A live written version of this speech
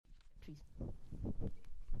please.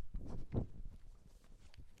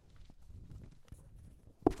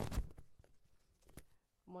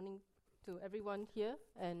 Morning to everyone here,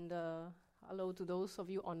 and hello to those of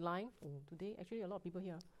you online. Oh, today, actually, a lot of people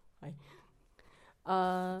here. Hi.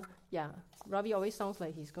 Ravi always sounds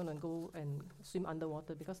like he's going to go and swim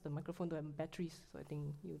underwater because the microphone don't have batteries, so I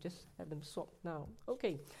think you just have them swapped now.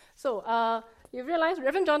 Okay, so you realize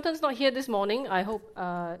Reverend Jonathan's not here this morning. I hope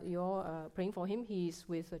you're praying for him. He's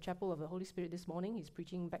with the Chapel of the Holy Spirit this morning. He's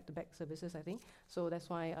preaching back-to-back services, I think, so that's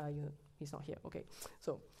why he's not here. Okay,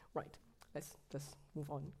 so, right, let's just move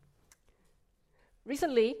on.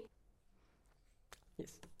 Recently,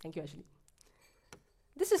 yes, thank you, Ashley.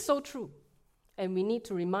 This is so true. And we need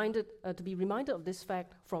to be reminded of this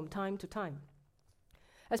fact from time to time,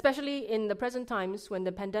 especially in the present times when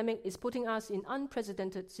the pandemic is putting us in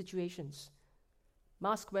unprecedented situations.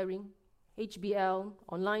 Mask wearing, HBL,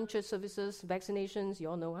 online church services, vaccinations, you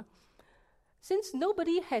all know. Since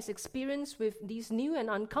nobody has experience with these new and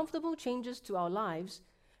uncomfortable changes to our lives,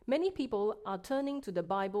 many people are turning to the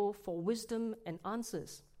Bible for wisdom and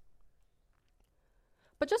answers.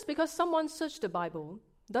 But just because someone searched the Bible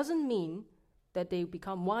doesn't mean that they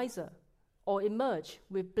become wiser or emerge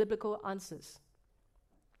with biblical answers.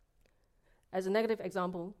 As a negative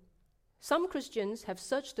example, some Christians have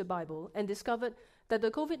searched the Bible and discovered that the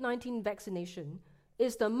COVID-19 vaccination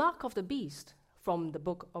is the mark of the beast from the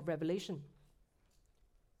book of Revelation.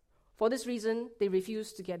 For this reason, they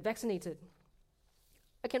refuse to get vaccinated.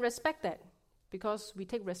 I can respect that because we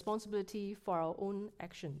take responsibility for our own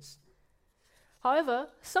actions. However,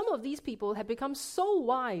 some of these people have become so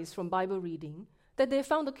wise from Bible reading that they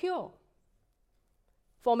found a cure.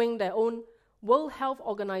 Forming their own World Health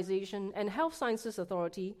Organization and Health Sciences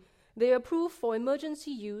Authority, they approve for emergency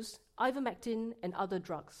use ivermectin and other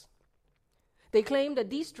drugs. They claim that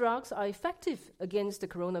these drugs are effective against the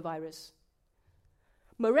coronavirus.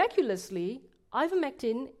 Miraculously,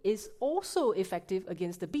 ivermectin is also effective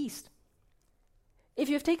against the beast. If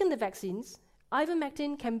you've taken the vaccines,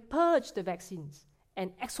 ivermectin can purge the vaccines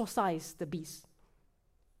and exorcise the beast.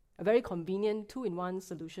 A very convenient two-in-one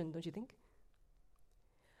solution, don't you think?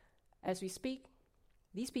 As we speak,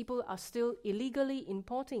 these people are still illegally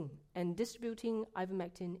importing and distributing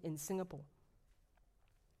ivermectin in Singapore.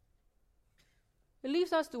 It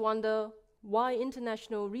leaves us to wonder why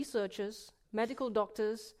international researchers, medical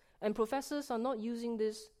doctors, and professors are not using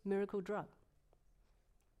this miracle drug.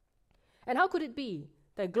 And how could it be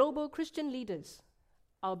that global Christian leaders,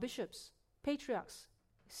 our bishops, patriarchs,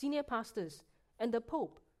 senior pastors, and the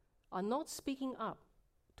Pope are not speaking up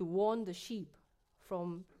to warn the sheep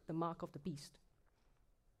from the mark of the beast?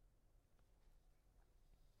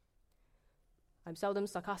 I'm seldom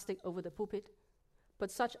sarcastic over the pulpit,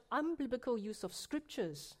 but such unbiblical use of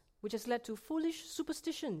scriptures, which has led to foolish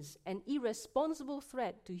superstitions and irresponsible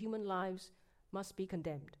threat to human lives, must be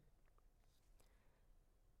condemned.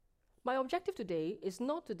 My objective today is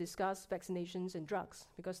not to discuss vaccinations and drugs,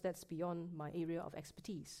 because that's beyond my area of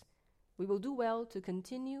expertise. We will do well to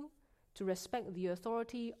continue to respect the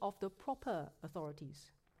authority of the proper authorities.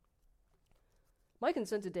 My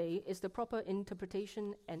concern today is the proper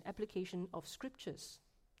interpretation and application of scriptures.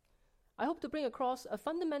 I hope to bring across a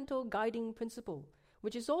fundamental guiding principle,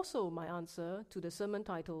 which is also my answer to the sermon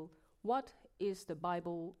title, What is the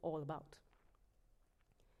Bible All About?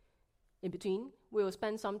 In between, we will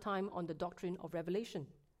spend some time on the doctrine of Revelation.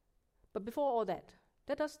 But before all that,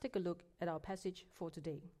 let us take a look at our passage for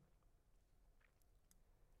today.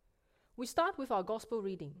 We start with our gospel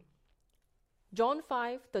reading. John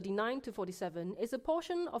 5:39-47 is a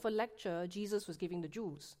portion of a lecture Jesus was giving the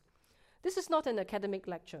Jews. This is not an academic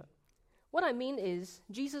lecture. What I mean is,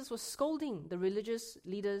 Jesus was scolding the religious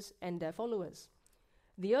leaders and their followers.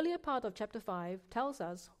 The earlier part of chapter 5 tells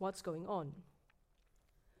us what's going on.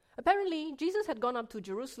 Apparently, Jesus had gone up to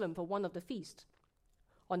Jerusalem for one of the feasts.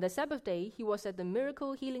 On the Sabbath day, he was at the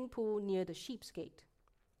miracle healing pool near the Sheep's Gate.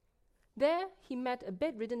 There, he met a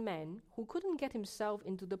bedridden man who couldn't get himself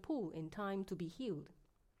into the pool in time to be healed.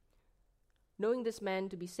 Knowing this man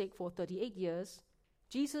to be sick for 38 years,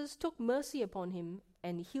 Jesus took mercy upon him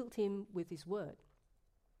and healed him with his word.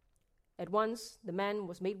 At once, the man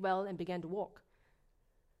was made well and began to walk.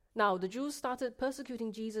 Now, the Jews started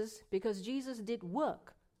persecuting Jesus because Jesus did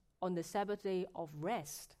work on the Sabbath day of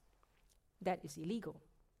rest. That is illegal.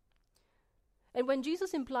 And when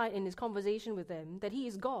Jesus implied in his conversation with them that he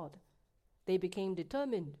is God, they became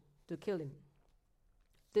determined to kill him.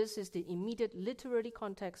 This is the immediate literary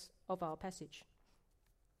context of our passage.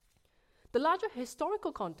 The larger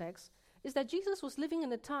historical context is that Jesus was living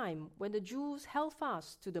in a time when the Jews held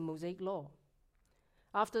fast to the Mosaic law.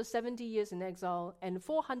 After 70 years in exile and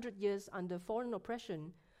 400 years under foreign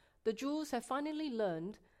oppression, the Jews have finally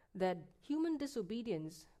learned that human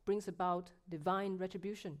disobedience brings about divine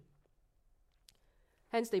retribution.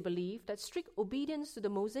 Hence, they believe that strict obedience to the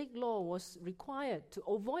Mosaic law was required to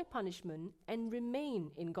avoid punishment and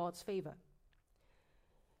remain in God's favor.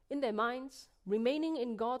 In their minds, remaining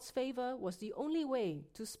in God's favor was the only way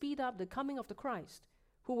to speed up the coming of the Christ,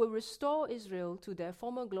 who will restore Israel to their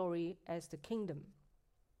former glory as the kingdom.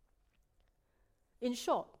 In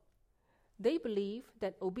short, they believe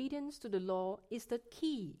that obedience to the law is the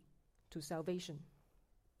key to salvation.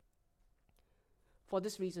 For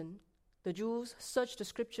this reason, the Jews searched the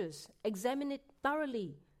scriptures, examined it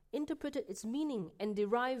thoroughly, interpreted its meaning, and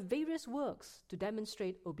derived various works to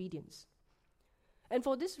demonstrate obedience. And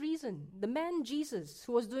for this reason, the man Jesus,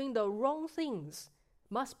 who was doing the wrong things,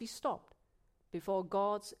 must be stopped before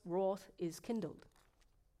God's wrath is kindled.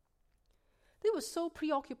 They were so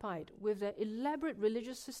preoccupied with their elaborate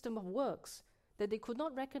religious system of works that they could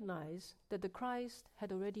not recognize that the Christ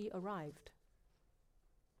had already arrived.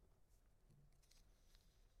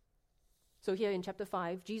 So here in chapter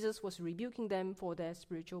 5, Jesus was rebuking them for their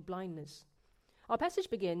spiritual blindness. Our passage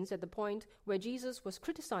begins at the point where Jesus was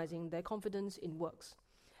criticizing their confidence in works.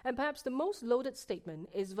 And perhaps the most loaded statement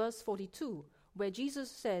is verse 42, where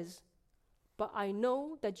Jesus says, "But I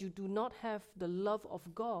know that you do not have the love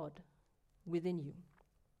of God within you."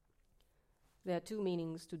 There are two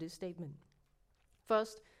meanings to this statement.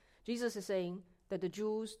 First, Jesus is saying that the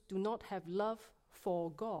Jews do not have love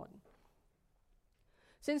for God.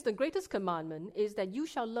 Since the greatest commandment is that you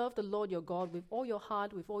shall love the Lord your God with all your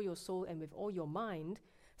heart, with all your soul, and with all your mind,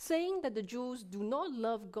 saying that the Jews do not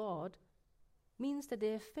love God means that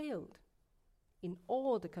they have failed in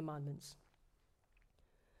all the commandments.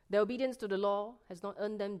 Their obedience to the law has not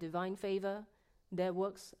earned them divine favor. Their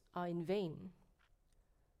works are in vain.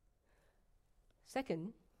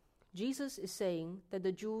 Second, Jesus is saying that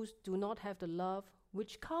the Jews do not have the love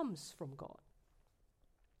which comes from God.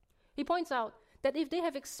 He points out that if they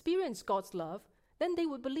have experienced God's love, then they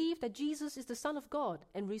would believe that Jesus is the Son of God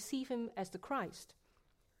and receive him as the Christ.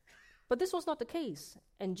 But this was not the case,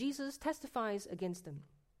 and Jesus testifies against them.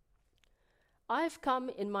 "I have come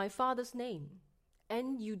in my Father's name,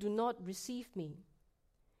 and you do not receive me.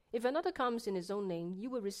 If another comes in his own name, you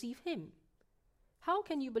will receive him. How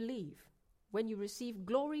can you believe when you receive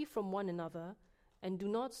glory from one another and do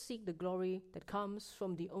not seek the glory that comes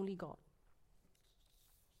from the only God?"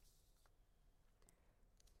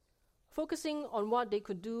 Focusing on what they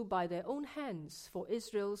could do by their own hands for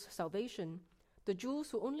Israel's salvation, the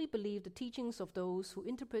Jews who only believed the teachings of those who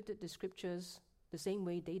interpreted the scriptures the same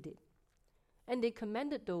way they did. And they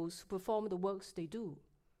commended those who perform the works they do,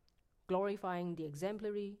 glorifying the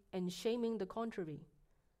exemplary and shaming the contrary.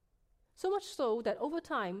 So much so that over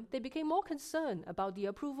time they became more concerned about the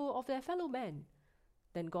approval of their fellow men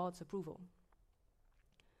than God's approval.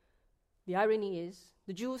 The irony is,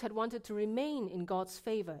 the Jews had wanted to remain in God's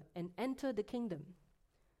favor and enter the kingdom,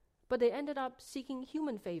 but they ended up seeking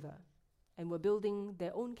human favor and were building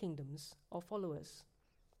their own kingdoms of followers.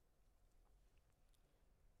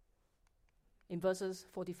 In verses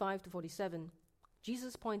 45 to 47,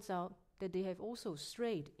 Jesus points out that they have also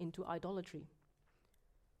strayed into idolatry.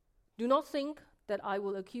 "Do not think that I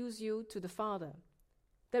will accuse you to the Father.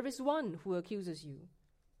 There is one who accuses you,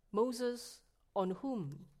 Moses, on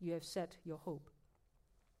whom you have set your hope."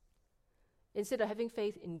 Instead of having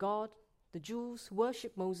faith in God, the Jews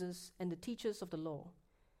worship Moses and the teachers of the law.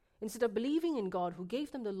 Instead of believing in God who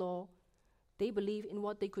gave them the law, they believe in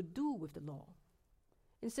what they could do with the law.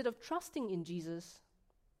 Instead of trusting in Jesus,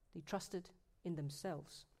 they trusted in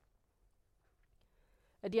themselves.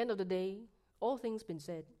 At the end of the day, all things being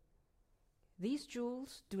said, these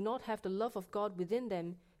Jews do not have the love of God within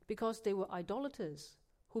them because they were idolaters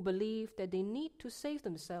who believe that they need to save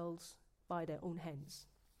themselves by their own hands.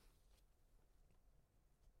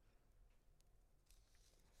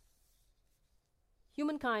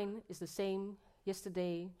 Humankind is the same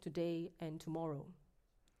yesterday, today, and tomorrow.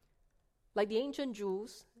 Like the ancient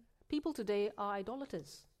Jews, people today are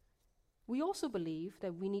idolaters. We also believe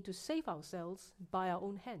that we need to save ourselves by our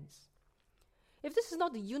own hands. If this is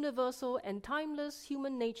not the universal and timeless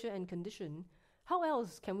human nature and condition, how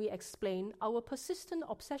else can we explain our persistent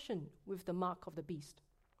obsession with the mark of the beast?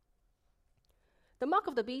 The mark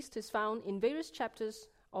of the beast is found in various chapters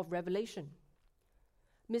of Revelation.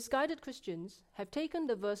 Misguided Christians have taken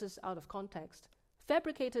the verses out of context,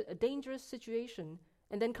 fabricated a dangerous situation,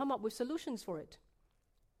 and then come up with solutions for it.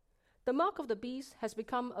 The Mark of the Beast has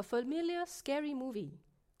become a familiar, scary movie,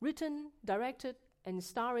 written, directed, and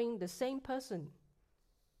starring the same person.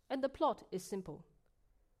 And the plot is simple.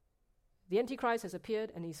 The Antichrist has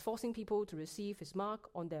appeared and is forcing people to receive his mark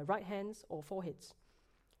on their right hands or foreheads.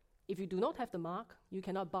 If you do not have the mark, you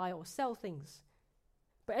cannot buy or sell things.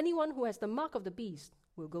 But anyone who has the mark of the beast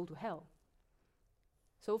will go to hell.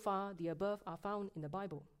 So far, the above are found in the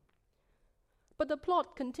Bible. But the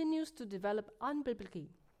plot continues to develop unbiblically.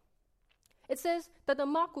 It says that the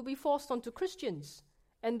mark will be forced onto Christians,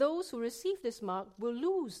 and those who receive this mark will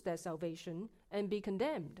lose their salvation and be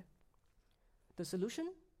condemned. The solution?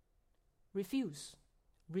 Refuse,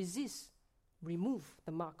 resist, remove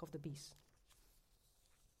the mark of the beast.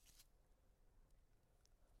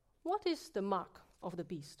 What is the mark of the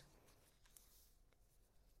beast?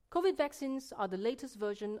 COVID vaccines are the latest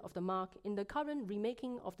version of the mark in the current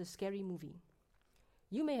remaking of the Scary Movie.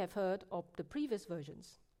 You may have heard of the previous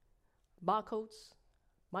versions: barcodes,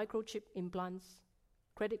 microchip implants,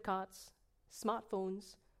 credit cards,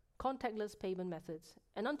 smartphones, contactless payment methods,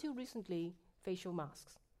 and until recently, facial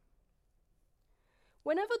masks.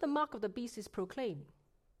 Whenever the mark of the beast is proclaimed,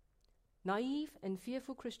 naive and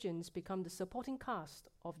fearful Christians become the supporting cast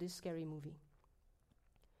of this scary movie.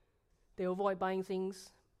 They avoid buying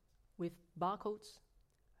things with barcodes,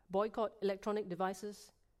 boycott electronic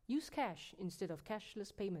devices, use cash instead of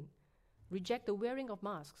cashless payment, reject the wearing of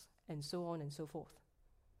masks, and so on and so forth.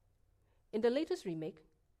 In the latest remake,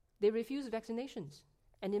 they refuse vaccinations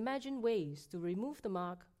and imagine ways to remove the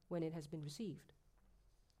mark when it has been received.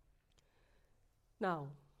 Now,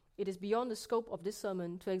 it is beyond the scope of this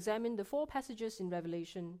sermon to examine the 4 passages in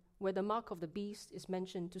Revelation where the mark of the beast is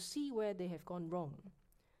mentioned to see where they have gone wrong.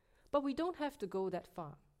 But we don't have to go that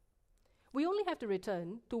far. We only have to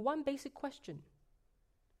return to one basic question.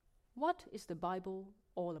 What is the Bible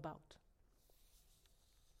all about?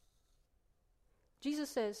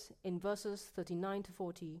 Jesus says in verses 39 to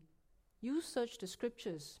 40, "You search the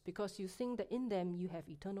scriptures because you think that in them you have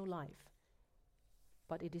eternal life.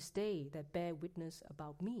 But it is they that bear witness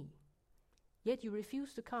about me. Yet you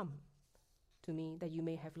refuse to come to me that you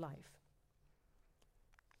may have life."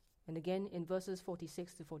 And again in verses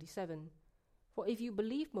 46 to 47, "For if you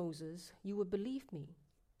believe Moses, you will believe me,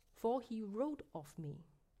 for he wrote of me.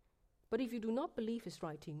 But if you do not believe his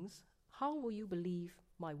writings, how will you believe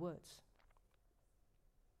my words?"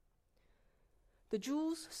 The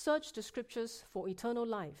Jews searched the scriptures for eternal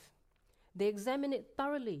life. They examined it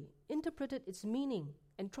thoroughly, interpreted its meaning,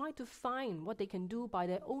 and tried to find what they can do by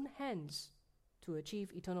their own hands to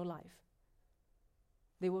achieve eternal life.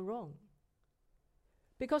 They were wrong.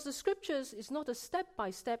 Because the scriptures is not a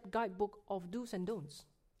step-by-step guidebook of do's and don'ts.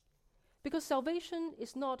 Because salvation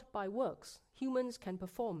is not by works humans can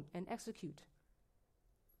perform and execute.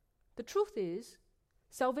 The truth is,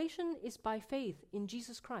 salvation is by faith in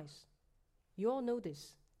Jesus Christ. You all know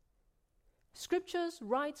this. Scriptures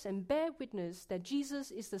writes and bear witness that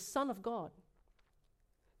Jesus is the Son of God.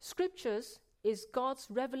 Scriptures is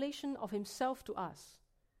God's revelation of himself to us,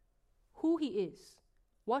 who he is,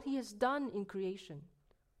 what he has done in creation,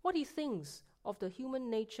 what he thinks of the human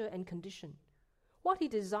nature and condition, what he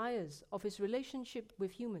desires of his relationship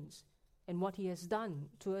with humans, and what he has done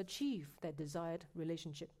to achieve that desired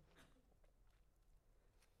relationship.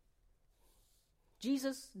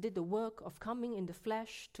 Jesus did the work of coming in the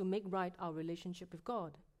flesh to make right our relationship with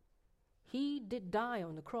God. He did die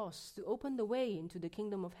on the cross to open the way into the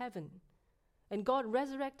kingdom of heaven. And God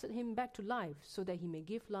resurrected him back to life so that he may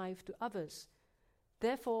give life to others.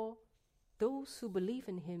 Therefore, those who believe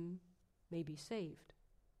in him may be saved.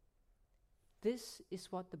 This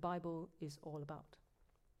is what the Bible is all about.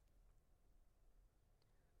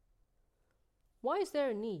 Why is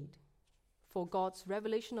there a need for God's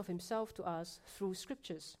revelation of himself to us through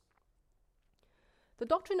scriptures? The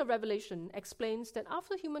doctrine of revelation explains that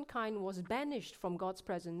after humankind was banished from God's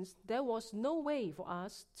presence, there was no way for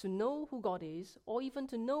us to know who God is or even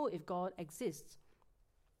to know if God exists.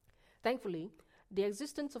 Thankfully, the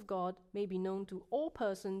existence of God may be known to all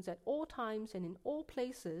persons at all times and in all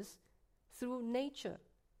places through nature,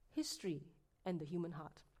 history, and the human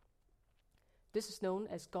heart. This is known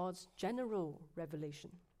as God's general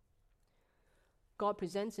revelation. God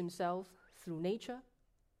presents himself through nature,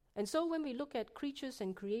 and so when we look at creatures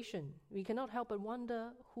and creation, we cannot help but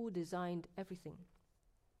wonder who designed everything.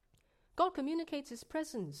 God communicates his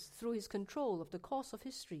presence through his control of the course of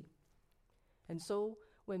history. And so,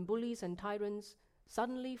 when bullies and tyrants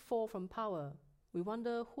suddenly fall from power, we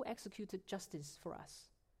wonder who executed justice for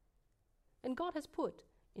us. And God has put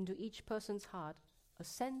into each person's heart a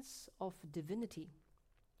sense of divinity.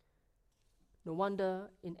 No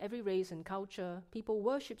wonder in every race and culture, people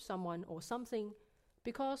worship someone or something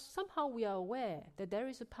because somehow we are aware that there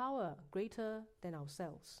is a power greater than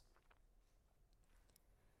ourselves.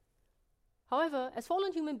 However, as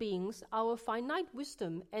fallen human beings, our finite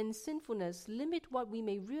wisdom and sinfulness limit what we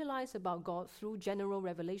may realize about God through general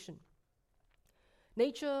revelation.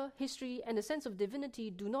 Nature, history, and the sense of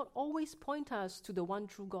divinity do not always point us to the one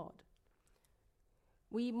true God.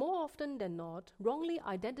 We more often than not wrongly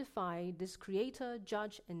identify this creator,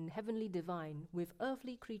 judge, and heavenly divine with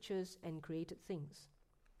earthly creatures and created things.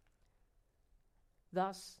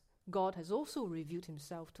 Thus, God has also revealed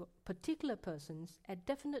himself to particular persons at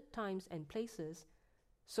definite times and places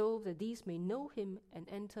so that these may know him and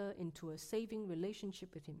enter into a saving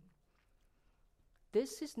relationship with him.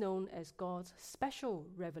 This is known as God's special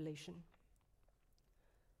revelation.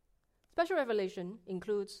 Special revelation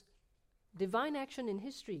includes divine action in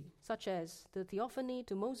history, such as the theophany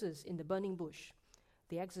to Moses in the burning bush,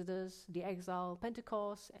 the Exodus, the exile,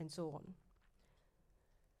 Pentecost, and so on.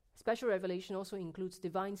 Special revelation also includes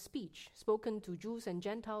divine speech spoken to Jews and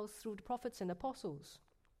Gentiles through the prophets and apostles.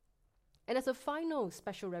 And as a final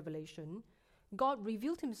special revelation, God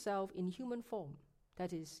revealed himself in human form,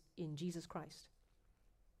 that is, in Jesus Christ.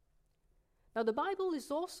 Now, the Bible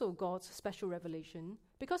is also God's special revelation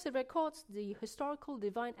because it records the historical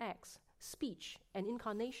divine acts, speech, and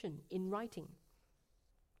incarnation in writing.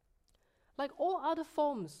 Like all other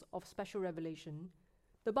forms of special revelation,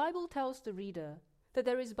 the Bible tells the reader that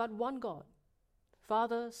there is but one God,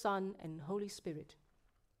 Father, Son, and Holy Spirit.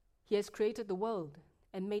 He has created the world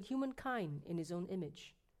and made humankind in his own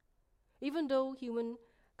image. Even though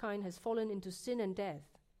humankind has fallen into sin and death,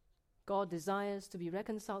 God desires to be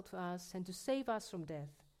reconciled to us and to save us from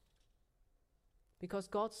death. Because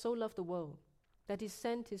God so loved the world that he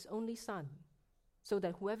sent his only Son, so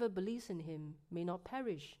that whoever believes in him may not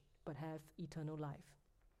perish but have eternal life.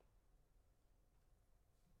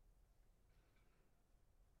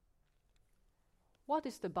 What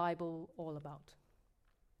is the Bible all about?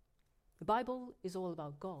 The Bible is all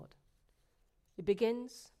about God. It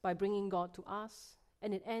begins by bringing God to us,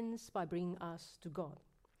 and it ends by bringing us to God.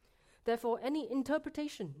 Therefore, any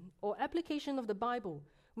interpretation or application of the Bible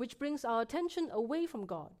which brings our attention away from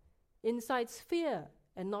God, incites fear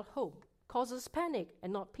and not hope, causes panic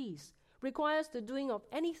and not peace, requires the doing of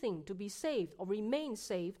anything to be saved or remain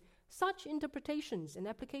saved, such interpretations and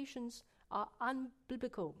applications are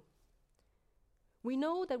unbiblical. We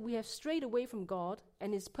know that we have strayed away from God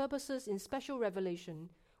and his purposes in special revelation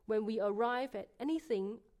when we arrive at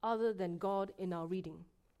anything other than God in our reading.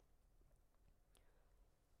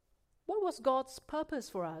 What was God's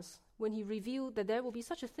purpose for us when he revealed that there will be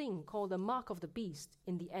such a thing called the mark of the beast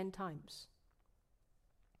in the end times?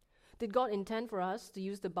 Did God intend for us to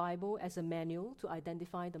use the Bible as a manual to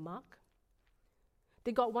identify the mark?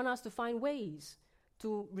 Did God want us to find ways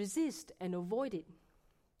to resist and avoid it?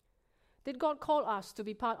 Did God call us to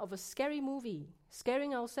be part of a scary movie,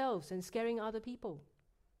 scaring ourselves and scaring other people?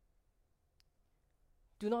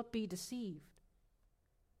 Do not be deceived.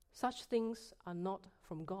 Such things are not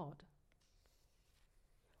from God.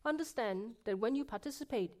 Understand that when you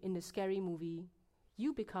participate in the scary movie,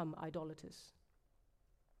 you become idolaters.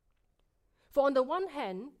 For on the one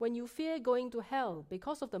hand, when you fear going to hell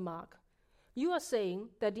because of the mark, you are saying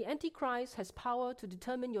that the Antichrist has power to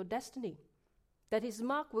determine your destiny, that his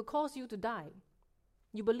mark will cause you to die.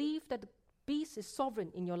 You believe that the beast is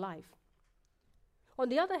sovereign in your life. On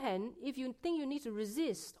the other hand, if you think you need to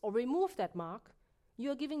resist or remove that mark,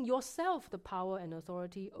 you are giving yourself the power and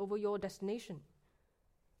authority over your destination.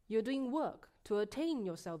 You're doing work to attain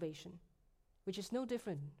your salvation, which is no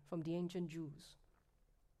different from the ancient Jews.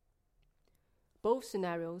 Both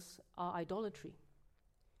scenarios are idolatry.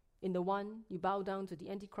 In the one, you bow down to the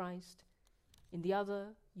Antichrist. In the other,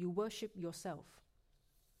 you worship yourself.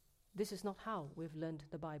 This is not how we've learned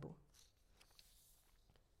the Bible.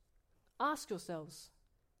 Ask yourselves,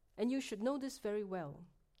 and you should know this very well,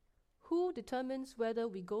 who determines whether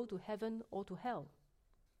we go to heaven or to hell?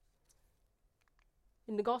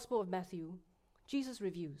 In the Gospel of Matthew, Jesus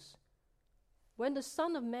reviews, "When the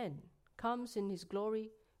Son of Man comes in his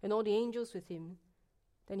glory and all the angels with him,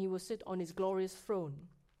 then he will sit on his glorious throne.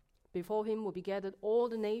 Before him will be gathered all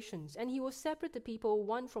the nations, and he will separate the people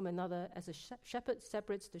one from another as a shepherd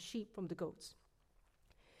separates the sheep from the goats.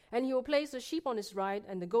 And he will place the sheep on his right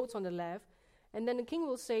and the goats on the left, and then the king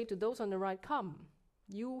will say to those on the right, 'Come,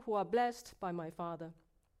 you who are blessed by my Father,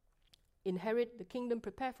 inherit the kingdom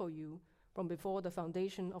prepared for you from before the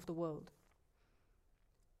foundation of the world.'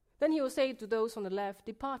 Then he will say to those on the left,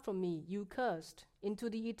 'Depart from me, you cursed, into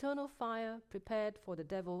the eternal fire prepared for the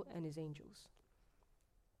devil and his angels.'"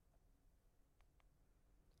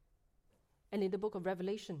 And in the book of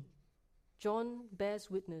Revelation, John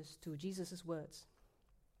bears witness to Jesus' words.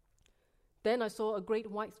 "Then I saw a great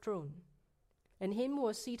white throne, and him who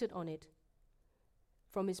was seated on it,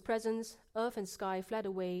 From his presence, earth and sky fled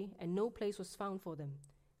away, and no place was found for them.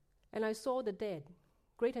 And I saw the dead,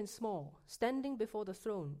 great and small, standing before the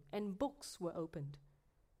throne, and books were opened.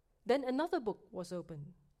 Then another book was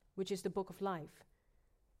opened, which is the book of life.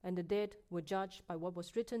 And the dead were judged by what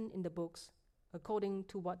was written in the books, according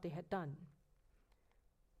to what they had done.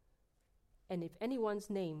 And if anyone's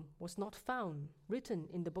name was not found written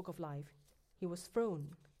in the book of life, he was thrown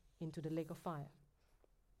into the lake of fire.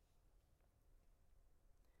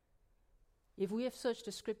 If we have searched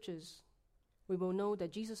the scriptures, we will know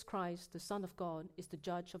that Jesus Christ, the Son of God, is the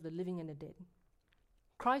judge of the living and the dead.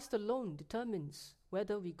 Christ alone determines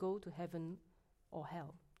whether we go to heaven or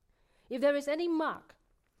hell. If there is any mark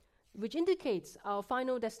which indicates our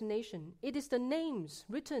final destination, it is the names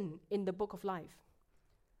written in the book of life.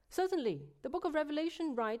 Certainly, the book of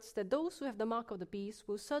Revelation writes that those who have the mark of the beast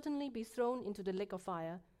will certainly be thrown into the lake of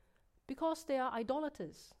fire because they are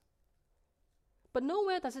idolaters. But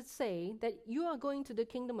nowhere does it say that you are going to the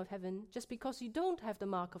kingdom of heaven just because you don't have the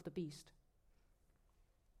mark of the beast.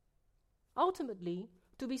 Ultimately,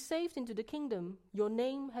 to be saved into the kingdom, your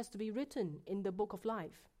name has to be written in the book of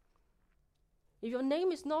life. If your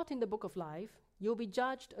name is not in the book of life, you'll be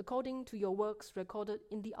judged according to your works recorded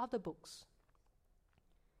in the other books.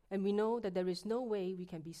 And we know that there is no way we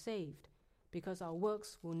can be saved because our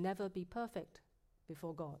works will never be perfect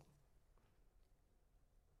before God.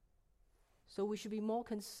 So we should be more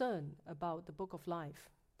concerned about the book of life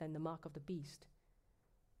than the mark of the beast.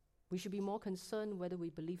 We should be more concerned whether we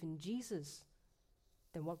believe in Jesus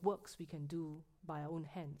than what works we can do by our own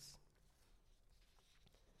hands.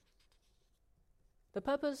 The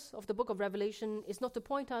purpose of the book of Revelation is not to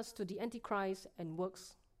point us to the Antichrist and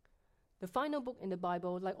works. The final book in the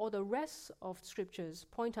Bible, like all the rest of scriptures,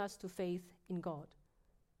 point us to faith in God.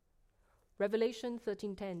 Revelation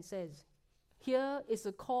 13:10 says, "Here is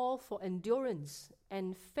a call for endurance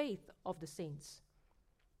and faith of the saints."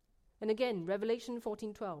 And again, Revelation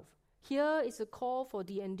 14:12, "Here is a call for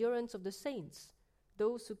the endurance of the saints,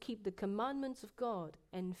 those who keep the commandments of God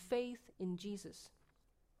and faith in Jesus."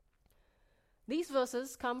 These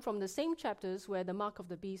verses come from the same chapters where the mark of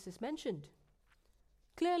the beast is mentioned.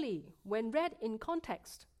 Clearly, when read in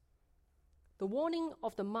context, the warning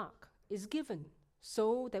of the mark is given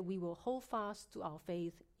so that we will hold fast to our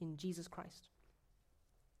faith in Jesus Christ.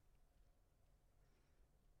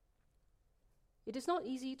 It is not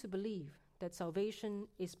easy to believe that salvation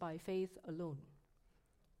is by faith alone.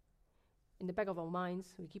 In the back of our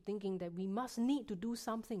minds, we keep thinking that we must need to do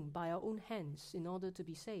something by our own hands in order to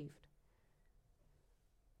be saved.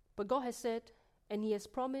 But God has said, and He has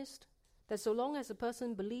promised, that so long as a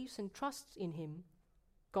person believes and trusts in Him,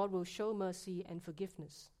 God will show mercy and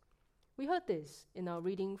forgiveness. We heard this in our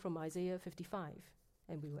reading from Isaiah 55,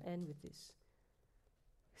 and we will end with this.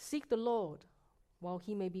 "Seek the Lord while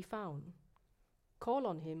He may be found. Call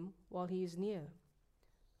on Him while He is near.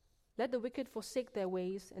 Let the wicked forsake their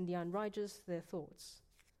ways and the unrighteous their thoughts.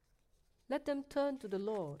 Let them turn to the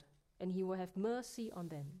Lord, and He will have mercy on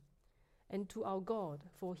them, and to our God,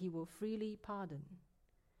 for He will freely pardon.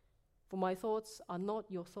 For my thoughts are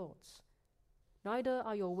not your thoughts, neither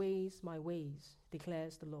are your ways my ways,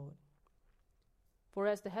 declares the Lord. For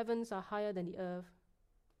as the heavens are higher than the earth,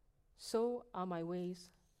 so are my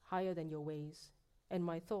ways higher than your ways, and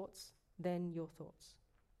my thoughts than your thoughts."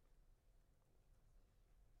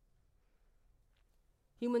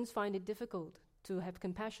 Humans find it difficult to have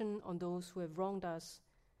compassion on those who have wronged us,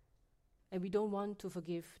 and we don't want to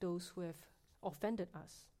forgive those who have offended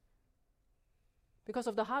us. Because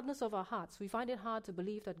of the hardness of our hearts, we find it hard to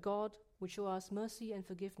believe that God would show us mercy and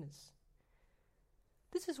forgiveness.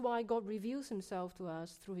 This is why God reveals Himself to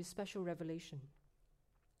us through His special revelation,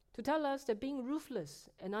 to tell us that being ruthless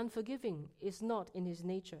and unforgiving is not in His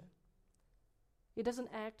nature. He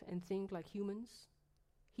doesn't act and think like humans.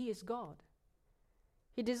 He is God.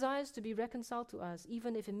 He desires to be reconciled to us,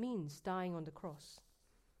 even if it means dying on the cross.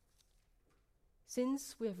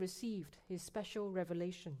 Since we have received His special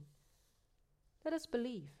revelation, let us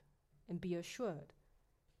believe and be assured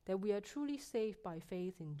that we are truly saved by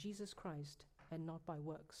faith in Jesus Christ and not by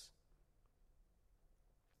works.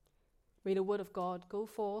 May the word of God go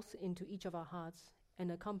forth into each of our hearts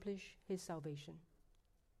and accomplish His salvation.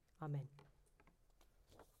 Amen.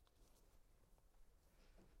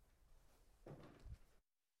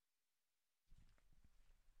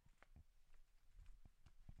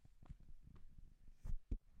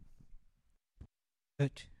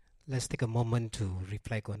 Church, let's take a moment to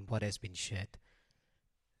reflect on what has been shared.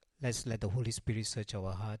 Let's let the Holy Spirit search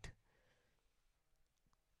our heart.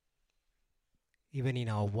 Even in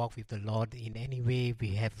our walk with the Lord, in any way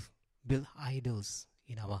we have built idols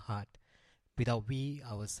in our heart, without we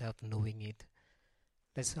ourselves knowing it.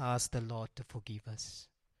 Let's ask the Lord to forgive us.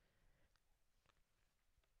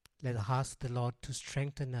 Let's ask the Lord to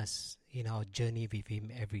strengthen us in our journey with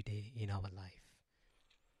Him every day in our life.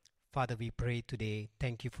 Father, we pray today,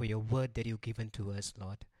 thank you for your word that you've given to us,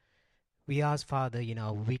 Lord. We ask, Father, in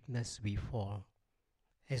our weakness we fall.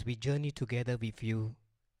 As we journey together with you,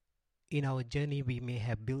 in our journey we may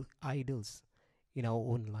have built idols in our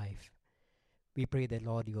own life. We pray that,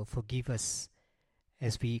 Lord, you will forgive us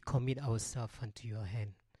as we commit ourselves unto your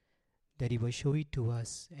hand, that you will show it to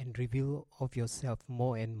us and reveal of yourself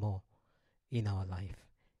more and more in our life.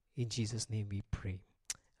 In Jesus' name we pray.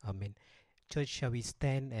 Amen. Church, shall we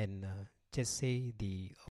stand and just say the